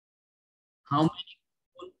How many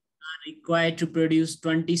columns are required to produce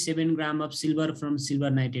 27 grams of silver from silver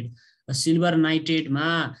nitrate? Silver nitrate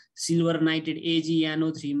ma silver nitrate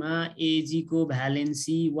AgNO3 ma Ag को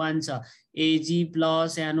valency 1 छ. Ag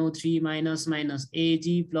plus NO3 minus minus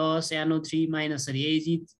Ag plus NO3 minus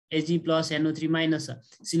sorry Ag plus NO3 minus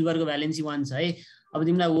silver को valency 1 छ है. अब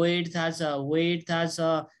तिमीलाई weight थाहा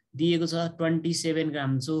छ दिएको छ 27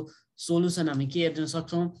 ग्राम. सो सोलुसन हामी के हेर्न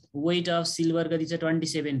सक्छौं weight of silver कति छ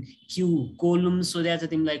 27 q कोलम्स सोधेको छ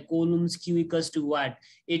तिमीलाई coulombs q equals to what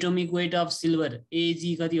atomic weight of silver Ag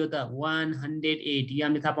कति हो त 108 यो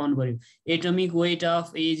हामीले थाहा पाउनु पर्यो atomic weight of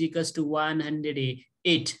Ag equals to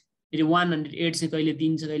 108 यदि 108 चाहिँ कहिले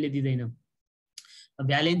दिन्छ कहिले दिदैन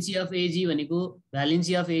भ्यालेन्सी अफ Ag भनेको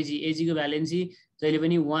भ्यालेन्सी अफ Ag को भ्यालेन्सी जहिले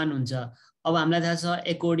पनि 1 हुन्छ. अब हामीलाई थाहा छ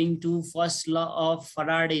according two first law of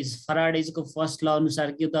फराडेज को फर्स्ट ल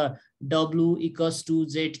अनुसार के त W equals to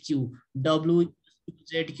ZQ W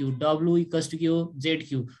equals to के हो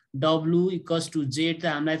ZQ W equals to Z त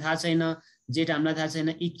हामीलाई थाहा छैन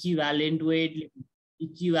इक्विभ्यालेन्ट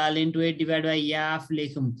वेट डिवाइड बाइ याफ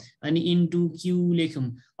लेखौं अनि इन्टु Q लेखौं.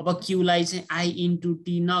 अब Q लाई चाहिँ I इन्टु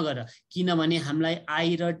T नगर किनभने हामीलाई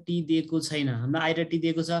I र T दिएको छैन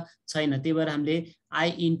त्यही भएर हामीले I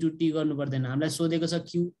इन्टु T गर्नु पर्दैन. हामीलाई सोधेको छ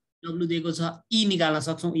Q W दिएको छ E निकाल्न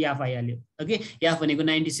सक्छौं याफ आइहाल्यो. ओके याफ भनेको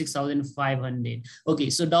 96500. ओके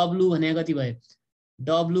सो W भनेको कति भयो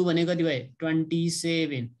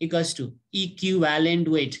 27 इक्वल्स टु इक्विभ्यालेन्ट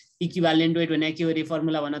वेट भनेको के हो रे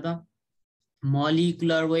फर्मुला भन त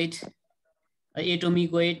molecular weight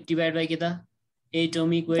atomic weight divided by के त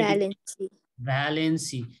atomic weight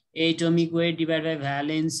valency atomic weight divided by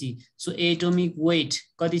valency. So atomic weight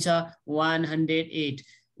कति छ 108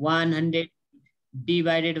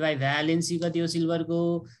 divided by valency कति हो सिल्भर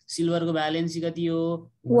को valency कति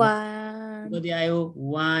हो 1 कति आयो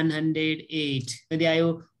 108 कति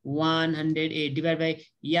आयो 108 divided by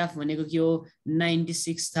F भनेको के हो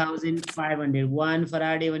 96500 1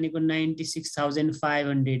 फराडे भनेको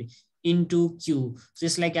 96500 into Q. So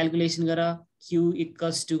यसलाई क्याल्कुलेसन गर Q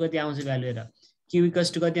equals to कति आउँछ भ्यालु हेर Q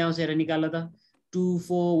equals to कति आउँछ हेर निकाल त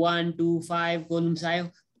 24125 कोलम्स आयो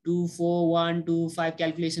 24125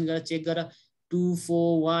 क्याल्कुलेसन गर चेक गर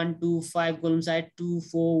 24125 कोलम्स आयो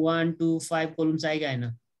 24125 कोलम्स आयो हैन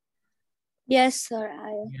Yes sir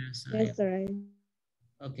आयो Yes sir आयो.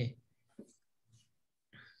 Okay.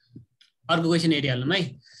 अर्को क्वेशन हेरिहालौँ है.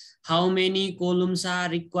 How many columns are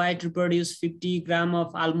required to produce 50 grams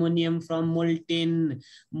of aluminum from molten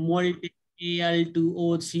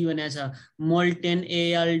Al2O3 भनेको छ molten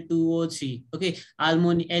Al2O3. Okay,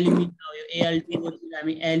 aluminum हो यो Al2O3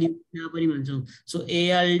 हामी एल्युमिना पनि भन्छौं. So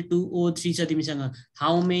Al2O3 छ तिमीसँग.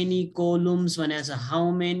 How many columns भनेको छ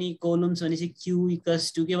how many columns भनेपछि Q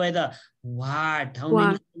equals to के भयो त what how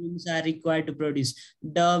many columns are required to produce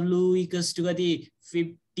W equals to कति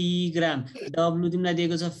 50 ग्राम W तिमीलाई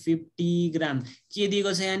दिएको छ 50 ग्राम के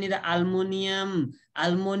दिएको छ यहाँनिर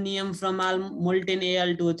अल्मुनियम फ्रम मोल्टेन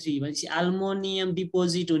Al2O3 भनेपछि अल्मुनियम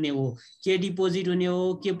डिपोजिट हुने हो के डिपोजिट हुने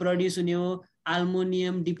हो के प्रोड्युस हुने हो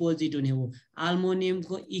अल्मुनियम डिपोजिट हुने हो. अल्मुनियम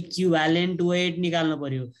को इक्विभ्यालेन्ट वेट निकाल्नु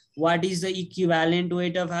पर्यो. What is the equivalent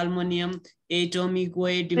weight of aluminium atomic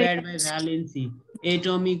weight divided by valency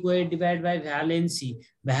atomic weight divided by valency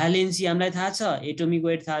हामीलाई थाहा छ atomic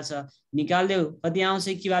weight थाहा छ निकाल्देऊ कति आउँछ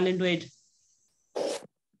इक्विभ्यालेन्ट वेट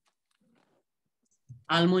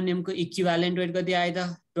अल्मुनियम को इक्विभ्यालेन्ट वेट कति आयो त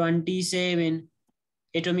 27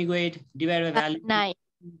 atomic weight divided by valency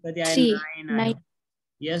कति आयो 9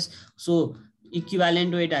 यस सो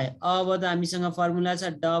इक्विभ्यालेन्ट वेट आयो. अब त हामीसँग फर्मुला छ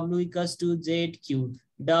W equals to ZQ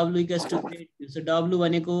so W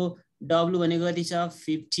भनेको कति छ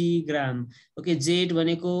 50 ग्राम. ओके Z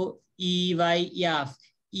भनेको E by F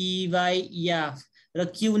र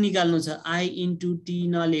Q निकाल्नु छ I into T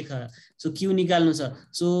नलेख. So Q निकाल्नु छ.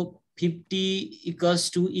 So 50 equals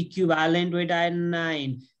to equivalent weight आयो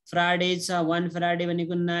 9 Faradays छ 1 Faraday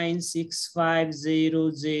भनेको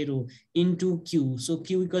 96500 into Q. So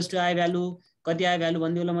Q equals to I value कति आयो भ्यालु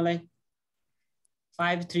भन्दियो ल मलाई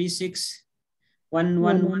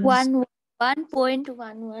 536111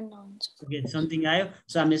 1.11 ओके समथिङ आयो.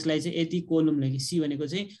 सो हामी यसलाई चाहिँ यति कोलम लेखे सी भनेको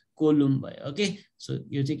चाहिँ कोलम भयो. ओके सो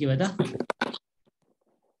यो चाहिँ के भयो त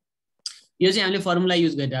यो चाहिँ हामीले फर्मुला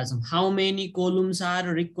युज गरिरहेका छौं. How many coulombs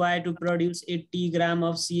are required to produce 80 gram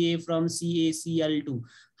of Ca from CaCl2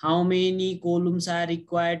 how many coulombs are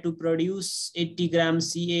required to produce 80 gram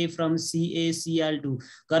Ca from CaCl2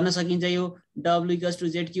 गर्न सकिन्छ. यो W equals to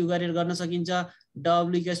ZQ गरेर गर्न सकिन्छ.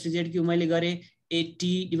 W equals to ZQ मैले गरे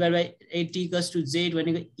 80 divided by 80 equals to Z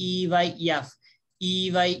भनेको E by F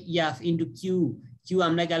into Q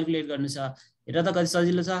हामीलाई क्याल्कुलेट गर्नु छ. हेर त कति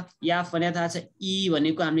सजिलो छ एफ भने थाहा छ ई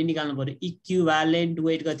भनेको हामीले निकाल्नु पर्यो इक्विभ्यालेन्ट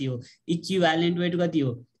वेट कति हो इक्विभ्यालेन्ट वेट कति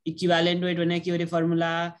हो इक्विभ्यालेन्ट वेट भने के हो रे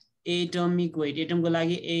फर्मुला एटोमिक वेट एटमको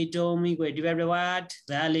लागि atomic weight divide by what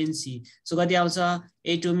valency so कति आउँछ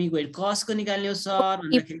एटोमिक वेट कसको निकाल्ने हो सर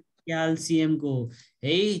भन्दाखेरि क्याल्सियमको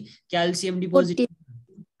है क्याल्सियम डिपोजिट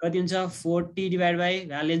कति हुन्छ 40 डिभाइड बाइ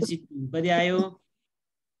भ्यालेन्सी 2 कति आयो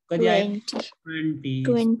कति आयो 20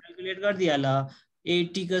 क्याल्कुलेट गर्दिया ल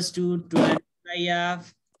 80 =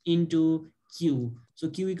 20 into Q so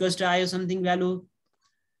Q equals to आयो समथिङ भ्यालु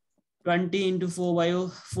 20 into 4 भयो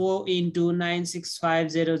 4 into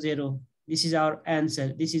 96500 this is our answer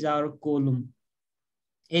this is our column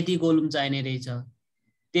यति कोलुम चाहिने रहेछ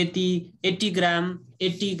त्यति 80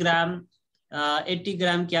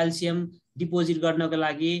 ग्राम क्याल्सियम डिपोजिट गर्नको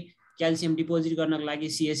लागि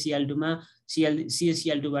CaCl2 मा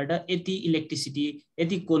CaCl2 बाट यति इलेक्ट्रिसिटी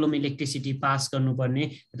यति कोलम इलेक्ट्रिसिटी पास गर्नुपर्ने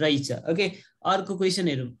रहेछ ओके अर्को क्वेशन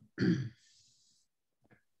हेरौं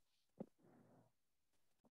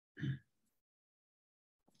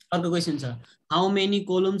अर्को क्वेशन छ how many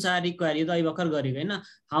coulombs are required यो त अहिले भर्खर गरेको हैन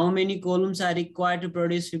how many coulombs are required to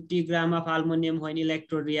produce 50 gram of aluminium when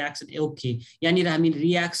electrode reaction okay यानी हामी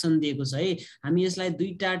रिएक्सन दिएको छ है हामी यसलाई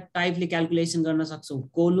दुईटा टाइपले क्याल्कुलेसन गर्न सक्छौं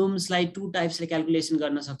कोलम्सलाई टु टाइप्सले क्याल्कुलेसन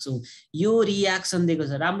गर्न सक्छौं यो रिएक्सन दिएको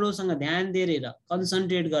छ राम्रोसँग ध्यान दिएर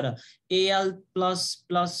कन्सन्ट्रेट गर Al+++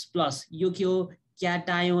 यो के हो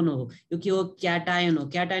क्याटायन हो यो के हो क्याटायन हो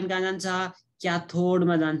क्याटायन कहाँ जान्छ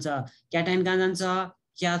क्याथोडमा जान्छ क्याटायन कहाँ जान्छ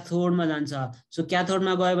क्याथोडमा जान्छ सो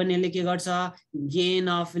क्याथोडमा गयो भने यसले के गर्छ गेन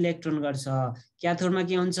अफ इलेक्ट्रोन गर्छ क्याथोडमा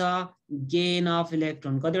के हुन्छ गेन अफ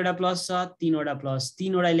इलेक्ट्रोन कतिवटा प्लस छ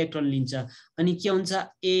तीनवटा इलेक्ट्रोन लिन्छ अनि के हुन्छ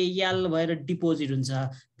Al भएर डिपोजिट हुन्छ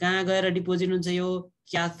कहाँ गएर डिपोजिट हुन्छ यो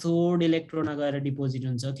क्याथोड इलेक्ट्रोनमा गएर डिपोजिट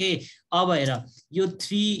हुन्छ ओके अब हेर यो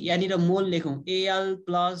 3 यानी र मोल लेखौं Al+++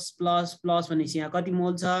 भनेपछि यहाँ कति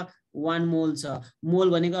मोल छ 1 मोल छ मोल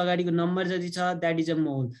भनेको अगाडिको नम्बर जति छ दैट इज अ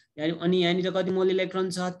मोल यानी अनि यानी र कति मोल इलेक्ट्रोन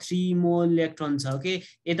छ 3 मोल इलेक्ट्रोन छ ओके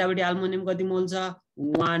यतापटि एल्युमिनियम कति मोल छ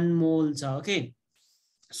 1 मोल छ ओके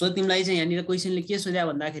सो तिमीलाई चाहिँ यानी र क्वेशनले के सोध्या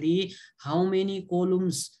भन्दाखेरि हाउ मेनी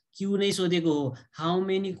कोलम्स क्यू नै सोधेको हो how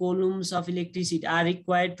many coulombs of electricity are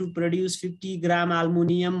required to produce 50 gram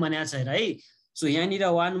aluminium भनेको छ है सो यानी र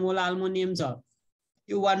 1 मोल एल्युमिनियम छ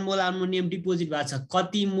यो 1 मोल एल्युमिनियम डिपोजिट भएको छ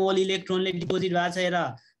कति मोल इलेक्ट्रोनले डिपोजिट भएको छ हेर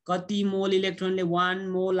कति मोल इलेक्ट्रोनले 1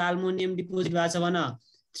 मोल एल्युमिनियम डिपोजिट भएको छ भन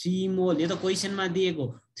 3 मोल यो त क्वेशनमा दिएको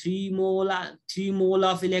 3 mole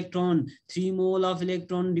of electron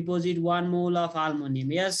deposit 1 mole of aluminium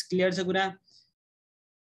yes clear छ कुरा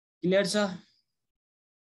क्लियर छ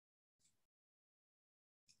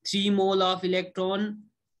 3 मोल अफ इलेक्ट्रोन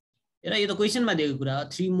हेर यो त क्वेशनमा दिएको कुरा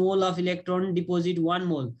 3 मोल अफ इलेक्ट्रोन डिपोजिट 1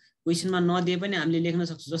 मोल क्वेशनमा नदिए पनि हामीले लेख्न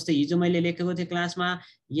सक्छौं जस्तै हिजो मैले लेखेको थिए क्लासमा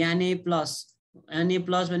Na+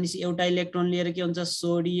 भनेपछि एउटा इलेक्ट्रोन लिएर के हुन्छ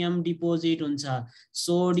सोडियम डिपोजिट हुन्छ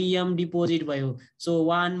सोडियम डिपोजिट भयो so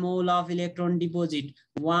 1 mole of electron deposit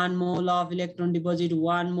 1 mole of electron deposit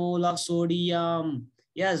 1 mole of sodium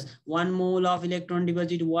yes 1 mole of electron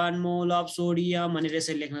deposit 1 mole of sodium भनेर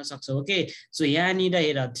यसरी लेख्न सक्छौ ओके सो यहाँ नि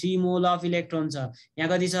हेर 3 मोल अफ इलेक्ट्रोन छ यहाँ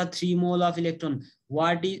कति छ 3 mole of electron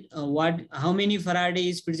how many Faraday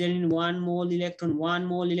is present in 1 mole electron 1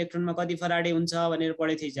 mole electron मा कति Faraday हुन्छ भनेर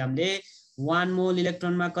पढेथे हामीले 1 मोल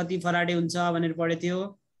इलेक्ट्रोन मा कति Faraday हुन्छ भनेर पढेथ्यो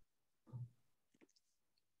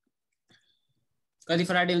कति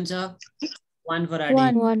Faraday हुन्छ 1 Faraday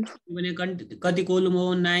भने कति कोलुम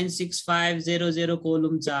हो 96500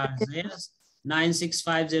 कोलुम चार्ज यस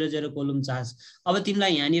 96500 कोलुम चार्ज अब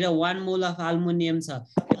तिमीलाई यहाँ निर 1 मोल अफ एल्युमिनियम छ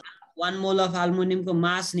 1 मोल अफ एल्युमिनियम को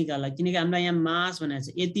मास निकाल किनकि हामीलाई यहाँ मास भनेको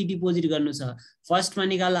छ यति डिपोजिट गर्नु छ फर्स्टमा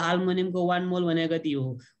निकाल एल्युमिनियम को 1 मोल भनेको कति हो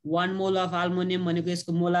 1 मोल अफ एल्युमिनियम भनेको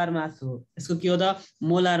यसको मोलार मास हो यसको के हो त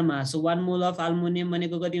molar mass so 1 mole of aluminium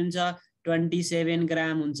भनेको कति हुन्छ 27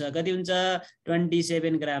 ग्राम हुन्छ कति हुन्छ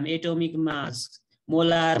 27 ग्राम atomic mass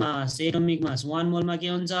molar mass atomic mass 1 मोल मा के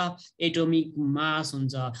हुन्छ एटोमिक मास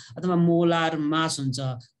हुन्छ अथवा मोलार मास हुन्छ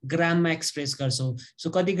ग्राममा एक्सप्रेस गर्छौ सो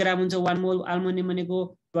कति ग्राम हुन्छ 1 मोल एल्युमिनियम भनेको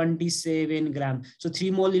 27 ग्राम सो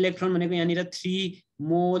 3 मोल इलेक्ट्रोन भनेको यहाँ निर 3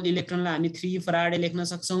 मोल इलेक्ट्रोनलाई हामी 3 फराडे लेख्न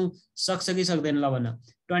सक्छ कि सक्दैन ल भन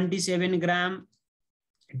 27 ग्राम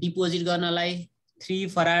डिपोजिट गर्नलाई 3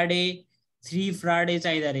 फराडे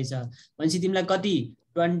चाहिदा रहेछ भनेपछि तिमीलाई कति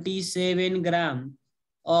 27 ग्राम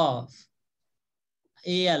अफ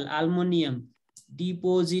एल्युमिनियम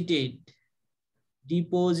डिपोजिटेड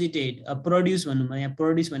प्रोड्युस भन्नु म यहाँ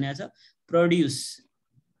प्रोड्युस भनेको छ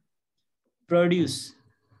प्रोड्युस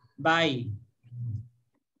बाई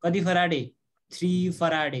कति फराडे 3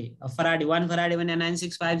 फराडे फराडे 1 फराडे भने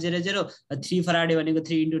 96500 3 फराडे भनेको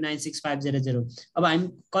 3 × 96500 अब हामी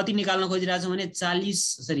कति निकाल्न खोजिरहेछौँ भने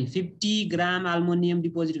 50 ग्राम एल्युमिनियम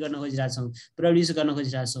डिपोजिट गर्न खोजिरहेछौँ प्रोड्युस गर्न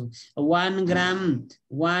खोजिरहेछौँ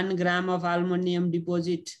 1 ग्राम of aluminium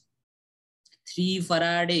deposit 3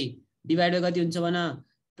 Faraday divide by कति हुन्छ भने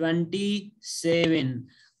 27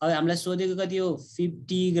 अब हामीलाई सोधेको कति हो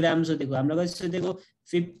 50 ग्राम सोधेको हामीलाई कति सोधेको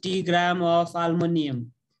 50 ग्राम of aluminium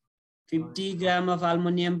 50 gram of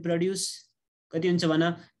aluminium produce कति हुन्छ भने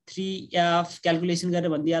 3f क्याल्कुलेसन गरेर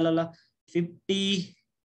भनिदिहाल ल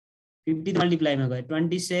 50 मल्टिप्लाईमा गयो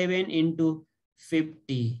 27 ×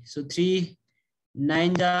 50 सो 3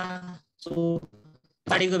 9 जा सो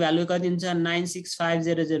पार्टीको भ्यालु कति हुन्छ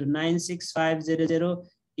 96500 96500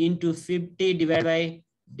 × 50 डिवाइड बाइ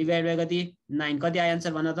कति 9 कति आयो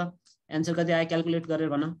आन्सर भन त आन्सर कति आयो क्याल्कुलेट गरेर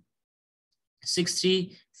भन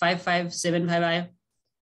 635575 आयो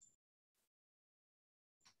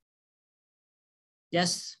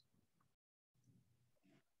Yes.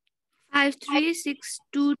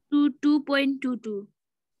 53622.22.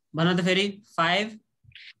 भन त फेरि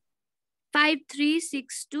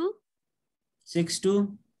 5362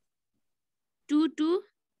 62 22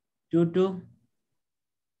 22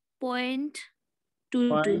 point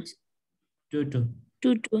 22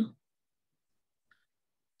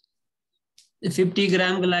 50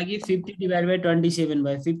 ग्राम को लागि 50 डिवाइड बाइ 27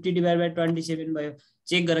 भयो 50 डिवाइड बाइ 27 भयो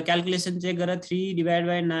चेक गर क्याल्कुलेसन चेक गर 3 डिवाइड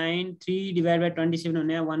बाइ 9 3 डिवाइड बाइ 27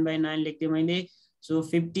 हुने 1/9 लेख्थे मैले सो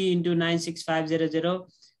 50 × 96500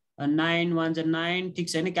 9 1 9 ठीक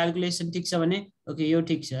छ हैन क्याल्कुलेसन ठीक छ भने ओके यो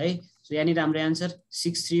ठीक छ है सो यानी हाम्रो आन्सर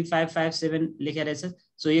 63557 लेखेर रहेछ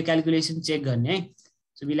सो यो क्याल्कुलेसन चेक गर्ने है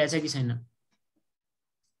सो मिलाछ कि छैन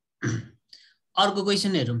अर्को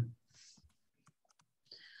क्वेशन हेरौं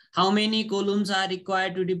How many columns are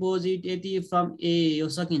required to deposit यति from A यो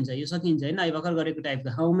सकिन्छ हैन अहिले भर्खर गरेको टाइपको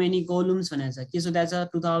how many columns भनेको छ के सोधेको छ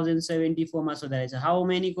 2074 मा सोधेको छ how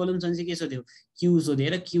many columns भने के सोध्यो Q सोधे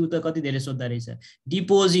र Q त कति धेरै सोध्दा रहेछ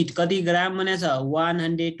डिपोजिट कति ग्राम भनेको छ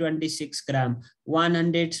 126 ग्राम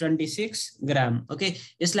 126 ग्राम ओके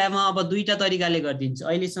यसलाई म अब दुईटा तरिकाले गर्दिन्छु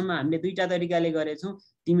अहिलेसम्म हामीले दुईटा तरिकाले गरेछौं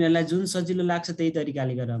तिमीहरुलाई जुन सजिलो लाग्छ त्यही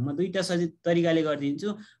तरिकाले गर म दुईटा तरिकाले गर्दिन्छु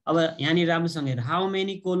अब यहाँनी राम्रोसँग हेर हाउ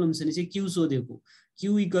मेनी कोलम्स भने चाहिँ क्यू सोधेको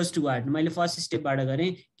क्यू इक्वल्स टु व्हाट मैले फर्स्ट स्टेपबाट गरे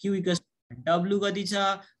क्यू इक्वल्स डब्ल्यू कति छ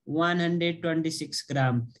 126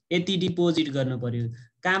 ग्राम यति डिपोजिट गर्नु पर्यो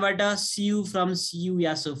कहाँबाट सीयू फ्रम सीयू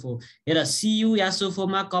यासोफो हेर सीयू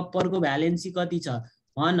यासोफोमा कप्परको भ्यालेन्सी कति छ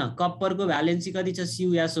भन कप्परको भ्यालेन्सी कति छ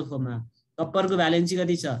सीयू यासोफोमा कप्परको भ्यालेन्सी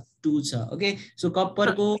कति छ 2 छ ओके सो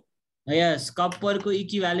कप्परको यस कप्परको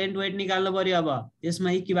इक्विभ्यालेन्ट वेट निकाल्नु पर्यो अब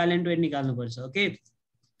त्यसमा इक्विभ्यालेन्ट वेट निकाल्नु पर्छ ओके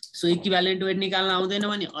सो इक्विभ्यालेन्ट वेट निकाल्न आउँदैन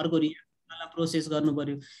भने अर्को रिएक्सन वाला प्रोसेस गर्नु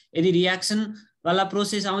पर्यो यदि रिएक्सन वाला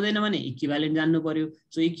प्रोसेस आउँदैन भने इक्विभ्यालेन्ट जान्नु पर्यो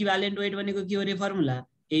सो इक्विभ्यालेन्ट वेट भनेको के हो रे formula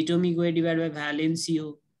atomic weight divide by valency हो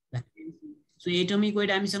सो एटोमिक वेट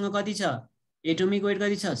हामीसँग कति छ एटोमिक वेट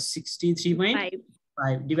कति छ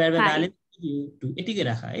 63.5 डिवाइड बाइ भ्यालेन्सी 2 यतिकै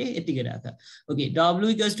राख है यतिकै राख ओके W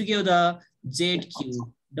इक्वल्स टु के हो त ZQ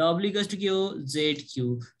W इक्वल्स टु के हो ZQ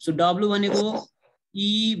सो W भनेको E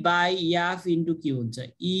by F into Q हुन्छ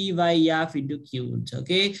E by F into Q हुन्छ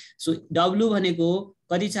ओके सो W भनेको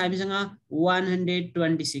कति छ हामीसँग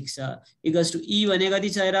 126 छ इक्वल्स टु E भने कति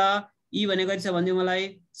छ र E भने कति छ भन्दिउ मलाई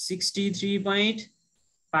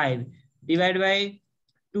 63.5 divide by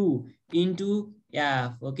 2 into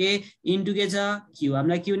F okay into के छ Q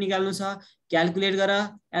हामीलाई Q निकाल्नु छ क्याल्कुलेट गर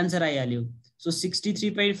आन्सर आइहाल्यो सो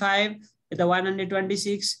 63.5 यता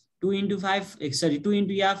 126 2 into 5 sorry 2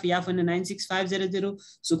 into F and 96500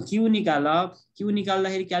 so Q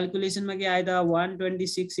निकाल्दाखेरि क्याल्कुलेसन मा के आयो त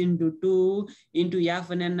 126 into 2 into F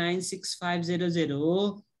and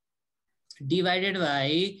 96500 divided by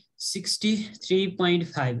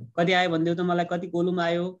 63.5 कति आयो भन्देउ त मलाई कति कोलम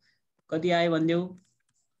आयो कति आयो भन्देउ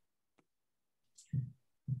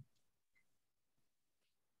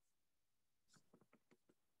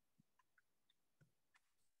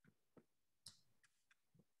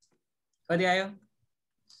कति आयो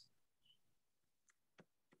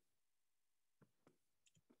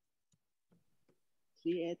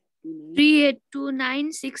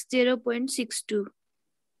 382960.62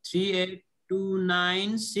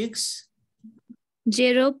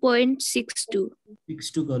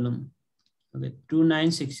 0.62 कोलम ओके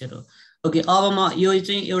 2960 ओके अब म यो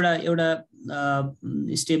चाहिँ एउटा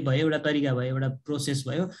स्टेप भयो एउटा तरिका भयो एउटा प्रोसेस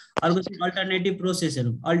भयो अर्को चाहिँ अल्टरनेटिभ प्रोसेस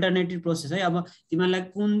हेरौं अल्टरनेटिभ प्रोसेस है अब तिमीलाई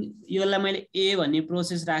कुन योलाई मैले ए भन्ने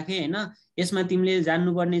प्रोसेस राखे हैन यसमा तिमीले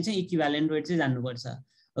जान्नु पर्ने चाहिँ इक्विभ्यालेन्ट वेट चाहिँ जान्नु पर्छ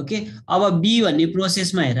ओके अब बी भन्ने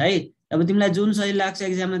प्रोसेसमा हेर है अब तिमीलाई जुन सही लाग्छ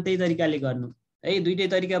एक्जाममा त्यही तरिकाले गर्नु है दुईटै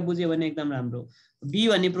तरिका बुझ्यो भने एकदम राम्रो बी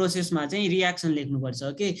भन्ने प्रोसेसमा चाहिँ रियाक्सन लेख्नुपर्छ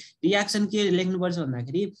ओके रियाक्सन के लेख्नुपर्छ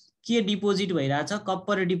भन्दाखेरि के डिपोजिट भइरहेछ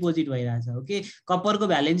कपर डिपोजिट भइरहेछ ओके कपरको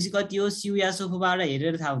भ्यालेन्सी कति हो CuSO4बाट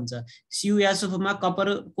हेरेर थाहा हुन्छ CuSO4मा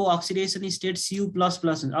कपरको अक्सिडेसन स्टेट Cu++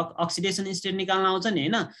 हुन्छ अक्सिडेसन स्टेट निकाल्न आउँछ नि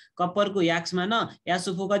हैन कपरको याक्समा न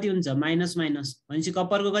SO4 कति हुन्छ माइनस माइनस भनेपछि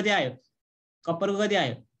कपरको कति आयो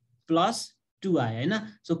 +2 आयो हैन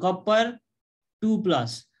सो कपर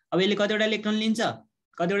 2+ अब यसले कतिवटा इलेक्ट्रोन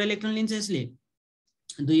लिन्छ यसले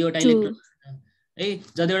दुईवटा इलेक्ट्रोन है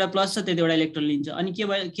जतिवटा प्लस छ त्यतिवटा इलेक्ट्रोन लिन्छ अनि के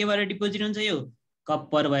भएर डिपोजिट हुन्छ यो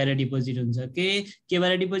कपर भएर डिपोजिट हुन्छ के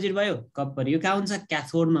भएर डिपोजिट भयो कपर यो कहाँ हुन्छ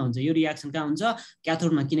क्याथोडमा हुन्छ यो रियाक्सन कहाँ हुन्छ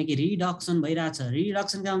क्याथोडमा किनकि रिडक्सन भइरहेछ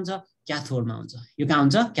रिडक्सन कहाँ हुन्छ क्याथोडमा हुन्छ यो कहाँ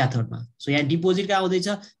हुन्छ क्याथोडमा सो यहाँ डिपोजिट कहाँ हुँदैछ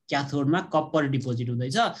क्याथोडमा कपर डिपोजिट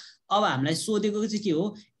हुँदैछ अब हामीलाई सोधेको चाहिँ के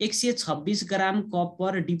हो 126 ग्राम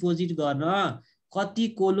कपर डिपोजिट गर्न कति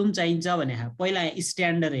कोलुम चाहिन्छ भने पहिला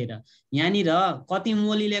स्ट्यान्डर्ड हेर यहाँनिर कति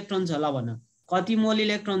मोल इलेक्ट्रोन छ ल भन कति मोल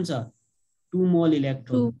इलेक्ट्रोन छ 2 मोल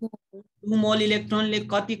इलेक्ट्रोन 2 मोल इलेक्ट्रोनले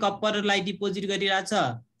कति कपरलाई डिपोजिट गरिरहेछ 1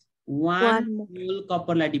 मोल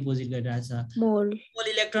कपरलाई डिपोजिट गरिरहेछ मोल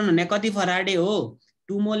इलेक्ट्रोन भने कति फराडे हो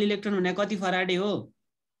 2 मोल इलेक्ट्रोन भने कति फराडे हो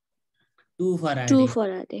 2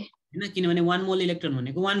 फराडे हैन किनभने 1 मोल इलेक्ट्रोन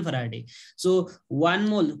भनेको 1 फराडे सो 1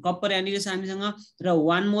 मोल कपर यहाँनिर छ हामीसँग र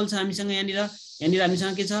 1 मोल छ हामीसँग यहाँनिर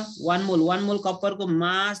हामीसँग के छ 1 मोल कपरको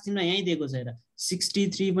मास तिमीलाई यही दिएको छ हेर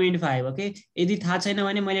 63.5 ओके यदि थाहा छैन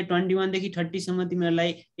भने मैले 21 देखि 30 सम्म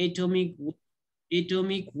तिमीहरुलाई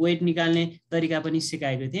एटोमिक वेट निकाल्ने तरिका पनि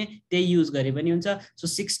सिकाएको थिए त्यही युज गरे पनि हुन्छ सो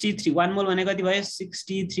 63 1 मोल भने कति भयो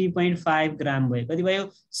 63.5 ग्राम भयो कति भयो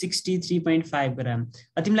 63.5 ग्राम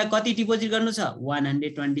तिमीलाई कति डिपोजिट गर्नु छ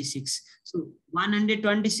 126 सो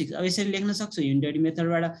 126 अब यसरी लेख्न सक्छौ युनिटरी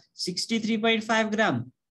मेथडबाट 63.5 ग्राम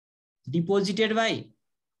डिपोजिटेड बाइ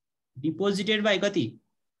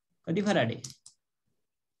कति फराडे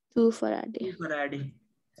 2 फराडे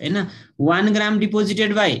हैन 1 ग्राम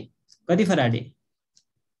डिपोजिटेड बाइ कति फराडे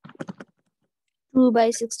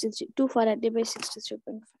 2 फराडे by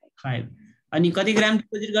 63.5 अनि कति ग्राम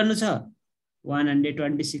डिपोजिट गर्नु छ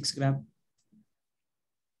 126 ग्राम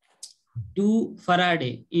 2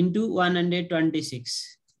 Faraday into 126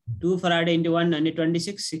 2 Faraday into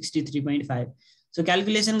 126 63.5 so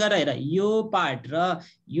calculation गर हेर यो पार्ट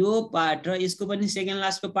र यसको पनि सेकेन्ड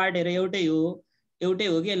लास्टको पार्ट हेर एउटै हो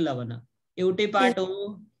के ल भन एउटै पार्ट हो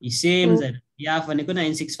सेम छ याफ भनेको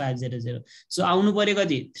 96500 सो आउनु पर्यो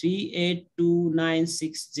कति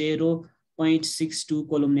 38296.62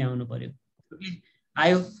 कोलम नै आउनु पर्यो ओके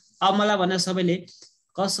आयो अब मलाई भन्न सबैले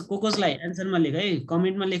कसलाई आन्सरमा लेख है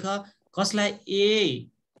कमेन्टमा लेख कसलाई ए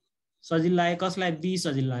सजिलो लाग्यो कसलाई बी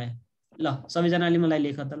सजिलो लाग्यो ल सबैजनाले मलाई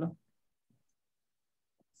लेख त ल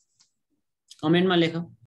कमेन्टमा लेख